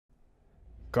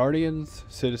Guardians,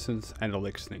 citizens, and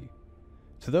Eliksni.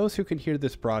 To those who can hear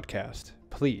this broadcast,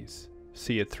 please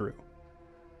see it through.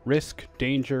 Risk,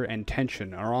 danger, and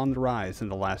tension are on the rise in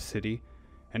the last city,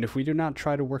 and if we do not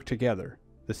try to work together,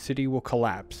 the city will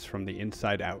collapse from the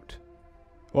inside out.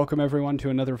 Welcome everyone to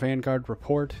another Vanguard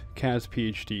report. Kaz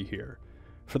PhD here.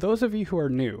 For those of you who are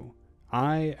new,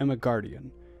 I am a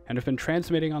Guardian, and have been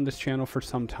transmitting on this channel for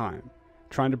some time,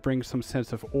 trying to bring some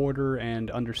sense of order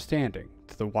and understanding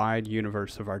to the wide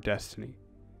universe of our destiny.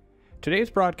 Today's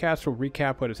broadcast will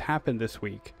recap what has happened this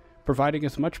week, providing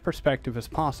as much perspective as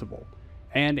possible,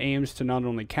 and aims to not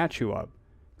only catch you up,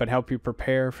 but help you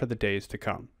prepare for the days to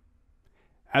come.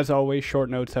 As always, short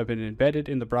notes have been embedded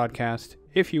in the broadcast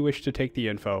if you wish to take the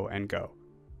info and go.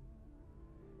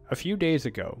 A few days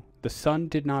ago, the sun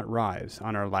did not rise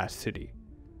on our last city,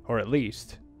 or at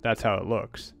least, that's how it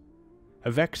looks. A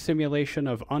Vex simulation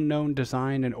of unknown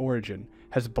design and origin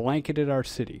has blanketed our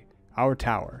city, our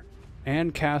tower,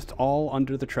 and cast all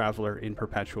under the Traveler in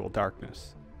perpetual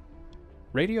darkness.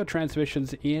 Radio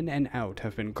transmissions in and out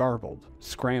have been garbled,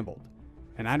 scrambled,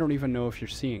 and I don't even know if you're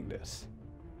seeing this.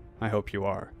 I hope you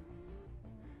are.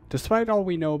 Despite all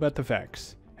we know about the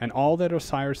Vex, and all that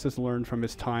Osiris has learned from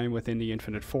his time within the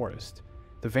Infinite Forest,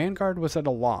 the Vanguard was at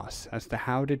a loss as to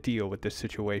how to deal with this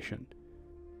situation.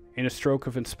 In a stroke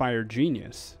of inspired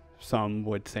genius, some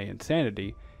would say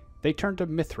insanity, they turned to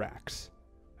Mithrax,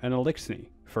 an Eliksni,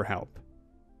 for help.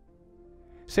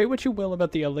 Say what you will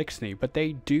about the Eliksni, but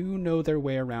they do know their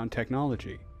way around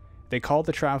technology. They call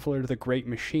the Traveler the Great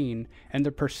Machine, and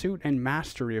the pursuit and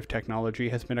mastery of technology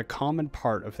has been a common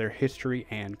part of their history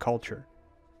and culture.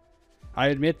 I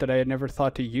admit that I had never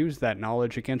thought to use that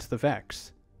knowledge against the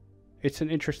Vex. It's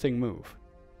an interesting move.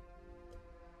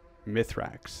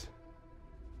 Mithrax.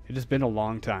 It has been a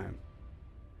long time.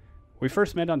 We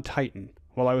first met on Titan,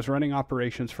 while I was running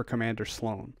operations for Commander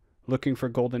Sloan, looking for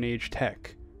Golden Age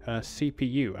tech, a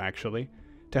CPU actually,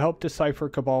 to help decipher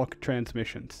Cabal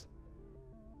transmissions.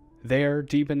 There,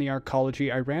 deep in the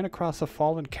arcology, I ran across a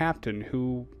fallen captain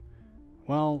who,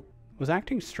 well, was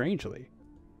acting strangely.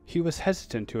 He was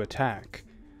hesitant to attack.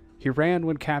 He ran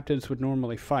when captains would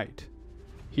normally fight.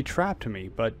 He trapped me,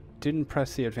 but didn't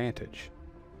press the advantage.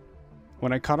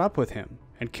 When I caught up with him,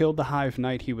 and killed the Hive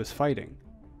Knight he was fighting,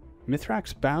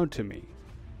 Mithrax bowed to me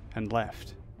and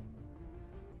left.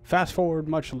 Fast forward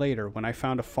much later when I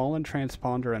found a fallen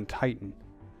transponder on Titan.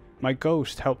 My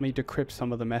ghost helped me decrypt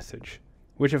some of the message,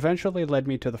 which eventually led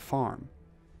me to the farm.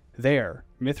 There,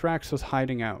 Mithrax was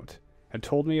hiding out, and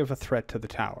told me of a threat to the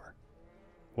tower.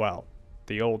 Well,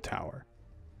 the old tower.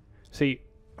 See,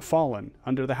 Fallen,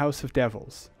 under the House of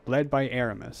Devils, led by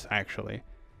Aramis, actually,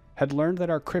 had learned that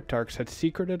our cryptarchs had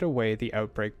secreted away the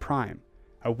Outbreak Prime,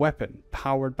 a weapon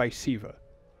powered by Siva,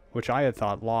 which I had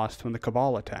thought lost when the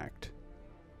Cabal attacked.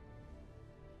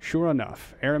 Sure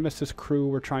enough, Aramis's crew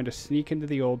were trying to sneak into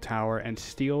the old tower and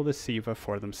steal the Siva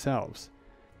for themselves.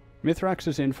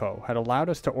 Mithrax's info had allowed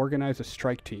us to organize a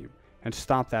strike team and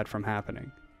stop that from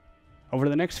happening. Over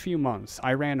the next few months,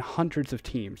 I ran hundreds of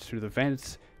teams through the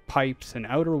vents, pipes, and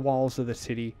outer walls of the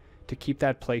city to keep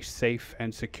that place safe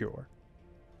and secure.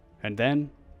 And then,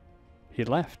 he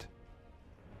left.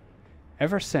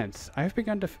 Ever since, I have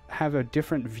begun to have a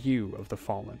different view of the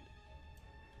Fallen.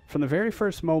 From the very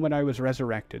first moment I was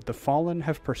resurrected, the Fallen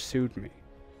have pursued me.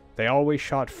 They always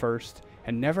shot first,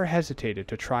 and never hesitated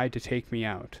to try to take me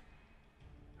out.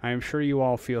 I am sure you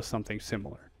all feel something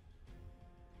similar.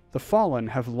 The Fallen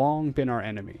have long been our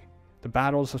enemy. The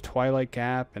battles of Twilight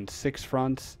Gap and Six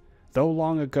Fronts, though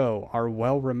long ago, are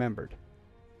well remembered.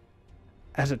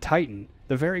 As a Titan,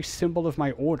 the very symbol of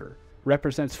my order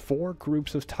represents 4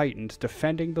 groups of Titans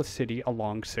defending the city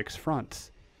along 6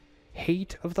 fronts.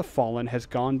 Hate of the Fallen has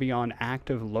gone beyond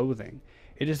active loathing.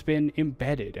 It has been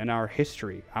embedded in our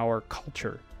history, our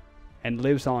culture, and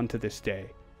lives on to this day.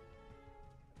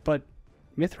 But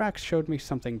Mithrax showed me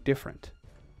something different.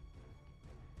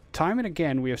 Time and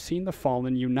again we have seen the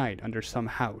Fallen unite under some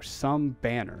house, some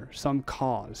banner, some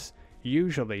cause,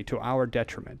 usually to our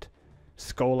detriment.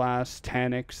 Skolas,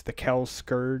 Tanyx, the Kel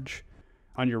Scourge.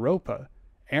 On Europa,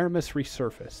 Aramis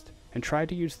resurfaced and tried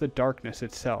to use the darkness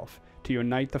itself to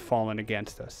unite the Fallen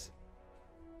against us.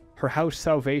 Her house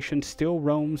Salvation still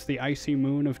roams the icy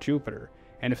moon of Jupiter,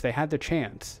 and if they had the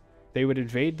chance, they would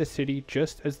invade the city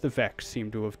just as the Vex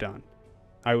seemed to have done.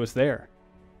 I was there.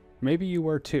 Maybe you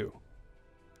were too.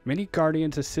 Many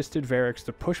Guardians assisted Varix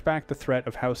to push back the threat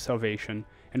of House Salvation,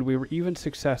 and we were even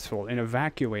successful in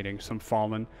evacuating some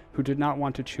Fallen who did not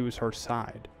want to choose her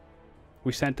side.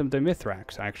 We sent them to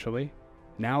Mithrax, actually,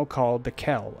 now called the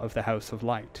Kel of the House of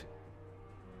Light.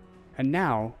 And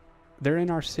now, they're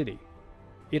in our city,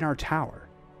 in our tower.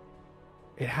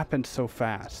 It happened so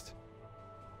fast.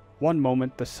 One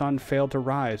moment the sun failed to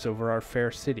rise over our fair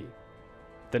city.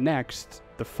 The next,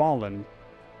 the fallen...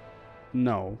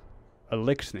 No,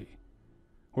 Eliksni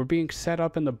were being set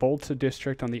up in the Boltza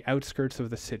district on the outskirts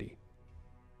of the city.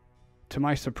 To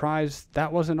my surprise,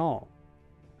 that wasn't all.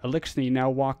 Eliksni now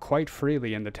walk quite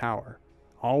freely in the tower,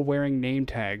 all wearing name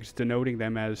tags denoting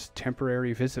them as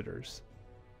temporary visitors.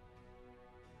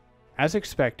 As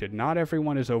expected, not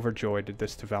everyone is overjoyed at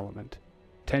this development.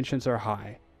 Tensions are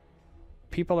high.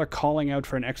 People are calling out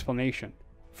for an explanation,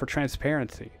 for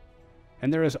transparency,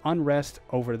 and there is unrest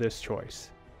over this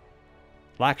choice.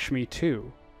 Lakshmi,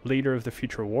 too, leader of the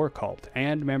future war cult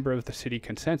and member of the city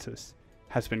consensus,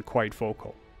 has been quite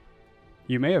vocal.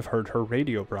 You may have heard her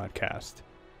radio broadcast.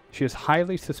 She is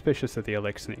highly suspicious of the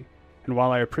Eliksni, and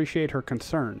while I appreciate her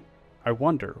concern, I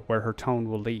wonder where her tone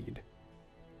will lead.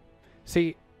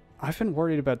 See, I've been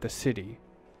worried about the city,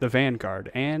 the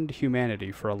Vanguard, and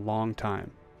humanity for a long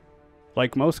time.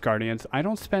 Like most Guardians, I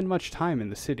don't spend much time in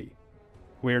the city.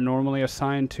 We are normally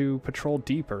assigned to patrol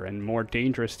deeper and more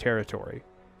dangerous territory,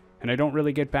 and I don't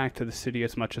really get back to the city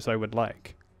as much as I would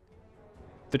like.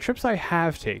 The trips I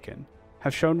have taken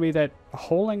have shown me that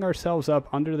holding ourselves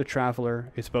up under the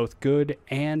Traveler is both good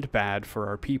and bad for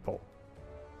our people.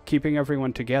 Keeping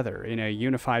everyone together in a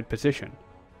unified position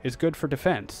is good for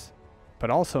defense, but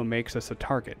also makes us a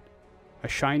target, a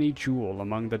shiny jewel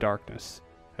among the darkness,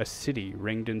 a city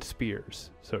ringed in spears,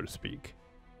 so to speak.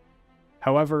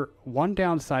 However, one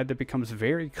downside that becomes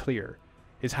very clear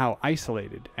is how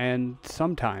isolated and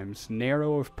sometimes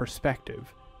narrow of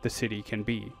perspective the city can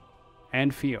be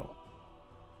and feel.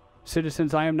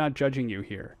 Citizens, I am not judging you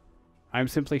here. I am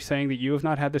simply saying that you have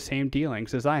not had the same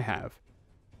dealings as I have.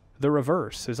 The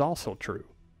reverse is also true.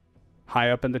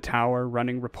 High up in the tower,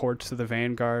 running reports to the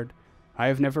Vanguard, I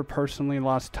have never personally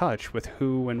lost touch with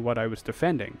who and what I was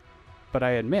defending, but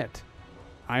I admit,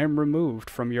 I am removed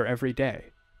from your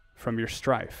everyday, from your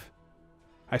strife.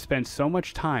 I spend so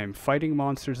much time fighting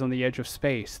monsters on the edge of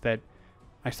space that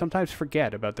I sometimes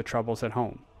forget about the troubles at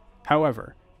home.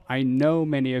 However, I know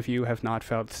many of you have not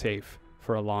felt safe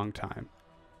for a long time.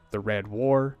 The Red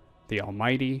War, the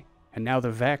Almighty, and now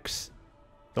the Vex.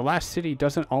 The last city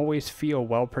doesn't always feel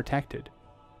well protected.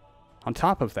 On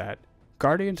top of that,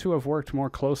 Guardians who have worked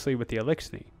more closely with the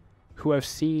Eliksni, who have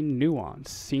seen nuance,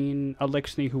 seen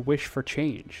Eliksni who wish for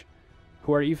change,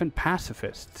 who are even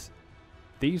pacifists.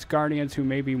 These Guardians who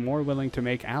may be more willing to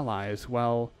make allies,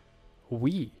 well,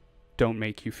 we don't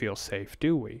make you feel safe,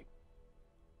 do we?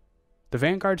 The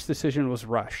Vanguard's decision was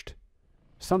rushed.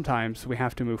 Sometimes we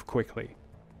have to move quickly.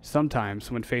 Sometimes,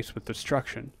 when faced with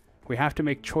destruction, we have to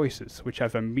make choices which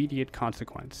have immediate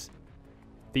consequence.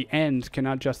 The ends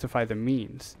cannot justify the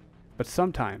means, but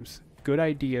sometimes good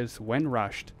ideas, when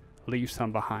rushed, leave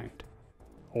some behind.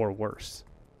 Or worse.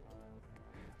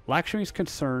 Lakshmi's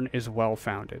concern is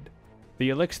well-founded. The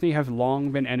Eliksni have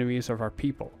long been enemies of our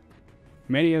people.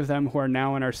 Many of them who are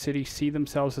now in our city see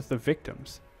themselves as the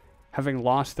victims, having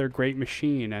lost their great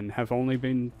machine and have only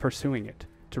been pursuing it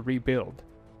to rebuild.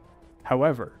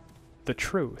 However, the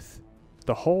truth,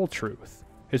 the whole truth,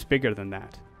 is bigger than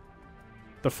that.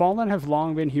 The Fallen have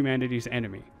long been humanity's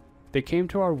enemy. They came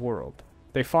to our world,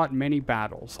 they fought many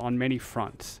battles on many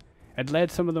fronts, and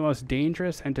led some of the most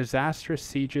dangerous and disastrous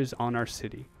sieges on our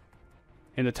city.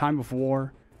 In the time of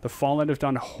war, the Fallen have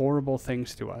done horrible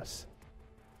things to us.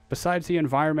 Besides the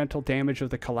environmental damage of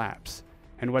the collapse,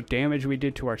 and what damage we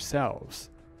did to ourselves,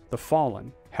 the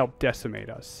Fallen helped decimate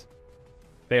us.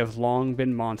 They have long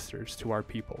been monsters to our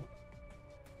people.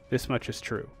 This much is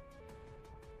true.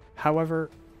 However,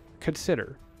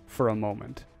 consider, for a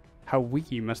moment, how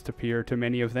we must appear to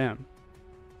many of them.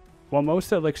 While most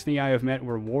Eliksni I have met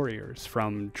were warriors,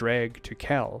 from Dreg to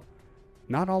Kel,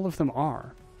 not all of them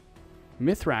are.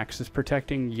 Mithrax is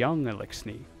protecting young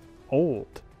Eliksni,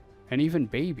 old, and even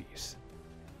babies.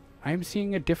 I am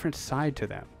seeing a different side to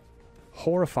them.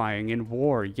 Horrifying in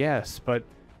war, yes, but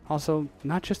also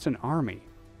not just an army,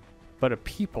 but a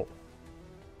people.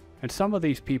 And some of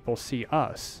these people see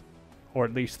us, or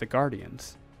at least the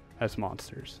Guardians, as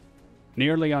monsters.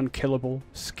 Nearly unkillable,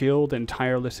 skilled and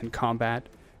tireless in combat,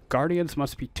 Guardians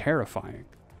must be terrifying.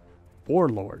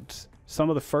 Warlords, some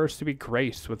of the first to be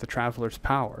graced with the Traveler's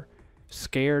power,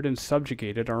 scared and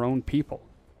subjugated our own people.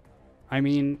 I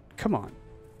mean, come on,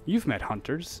 you've met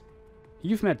hunters.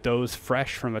 You've met those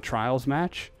fresh from a trials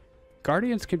match.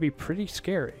 Guardians can be pretty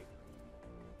scary.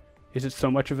 Is it so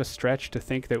much of a stretch to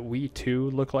think that we too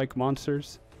look like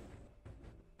monsters?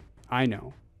 I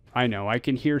know, I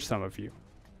can hear some of you.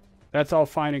 That's all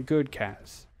fine and good,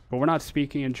 Kaz, but we're not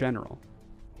speaking in general.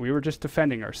 We were just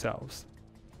defending ourselves.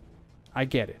 I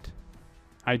get it.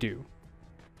 I do.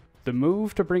 The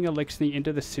move to bring Eliksni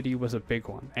into the city was a big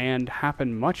one, and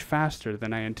happened much faster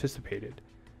than I anticipated.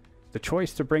 The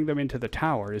choice to bring them into the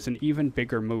tower is an even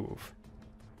bigger move.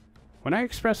 When I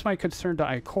expressed my concern to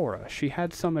Ikora, she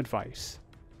had some advice.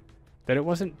 That it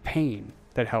wasn't pain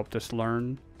that helped us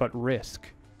learn, but risk.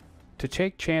 To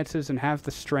take chances and have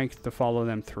the strength to follow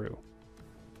them through.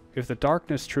 If the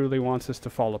darkness truly wants us to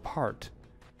fall apart,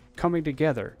 coming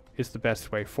together is the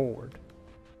best way forward.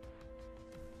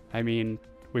 I mean,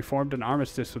 we formed an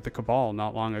armistice with the Cabal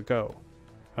not long ago,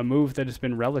 a move that has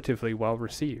been relatively well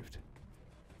received.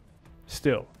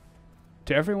 Still,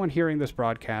 to everyone hearing this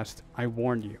broadcast, I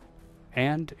warn you,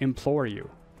 and implore you,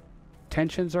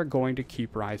 tensions are going to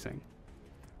keep rising.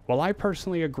 While I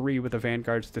personally agree with the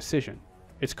Vanguard's decision,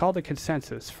 it's called a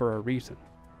consensus for a reason.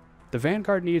 The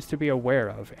Vanguard needs to be aware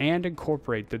of and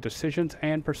incorporate the decisions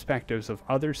and perspectives of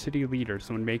other city leaders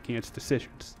when making its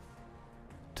decisions.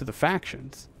 To the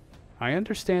factions, I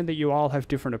understand that you all have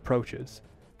different approaches,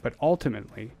 but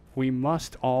ultimately, we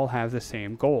must all have the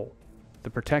same goal, the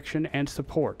protection and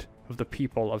support of the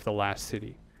people of the last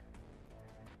city.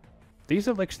 These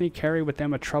Eliksni carry with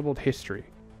them a troubled history,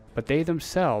 but they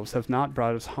themselves have not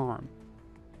brought us harm.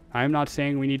 I am not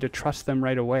saying we need to trust them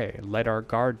right away and let our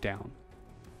guard down,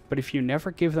 but if you never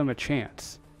give them a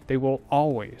chance, they will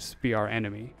always be our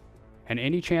enemy, and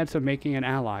any chance of making an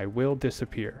ally will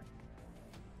disappear.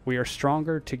 We are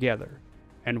stronger together,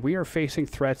 and we are facing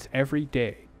threats every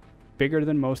day, bigger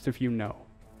than most of you know.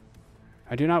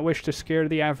 I do not wish to scare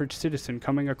the average citizen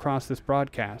coming across this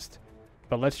broadcast,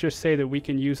 but let's just say that we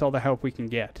can use all the help we can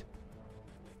get.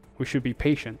 We should be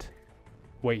patient,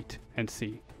 wait and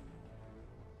see.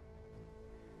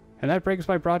 And that brings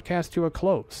my broadcast to a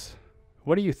close.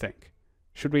 What do you think?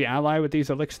 Should we ally with these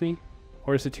Eliksni,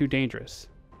 or is it too dangerous?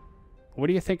 What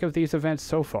do you think of these events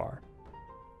so far?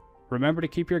 Remember to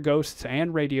keep your ghosts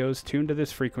and radios tuned to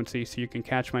this frequency so you can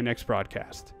catch my next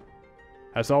broadcast.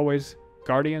 As always,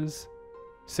 Guardians,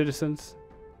 citizens,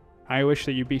 I wish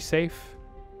that you be safe,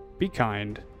 be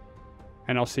kind,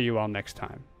 and I'll see you all next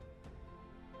time.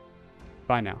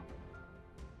 Bye now.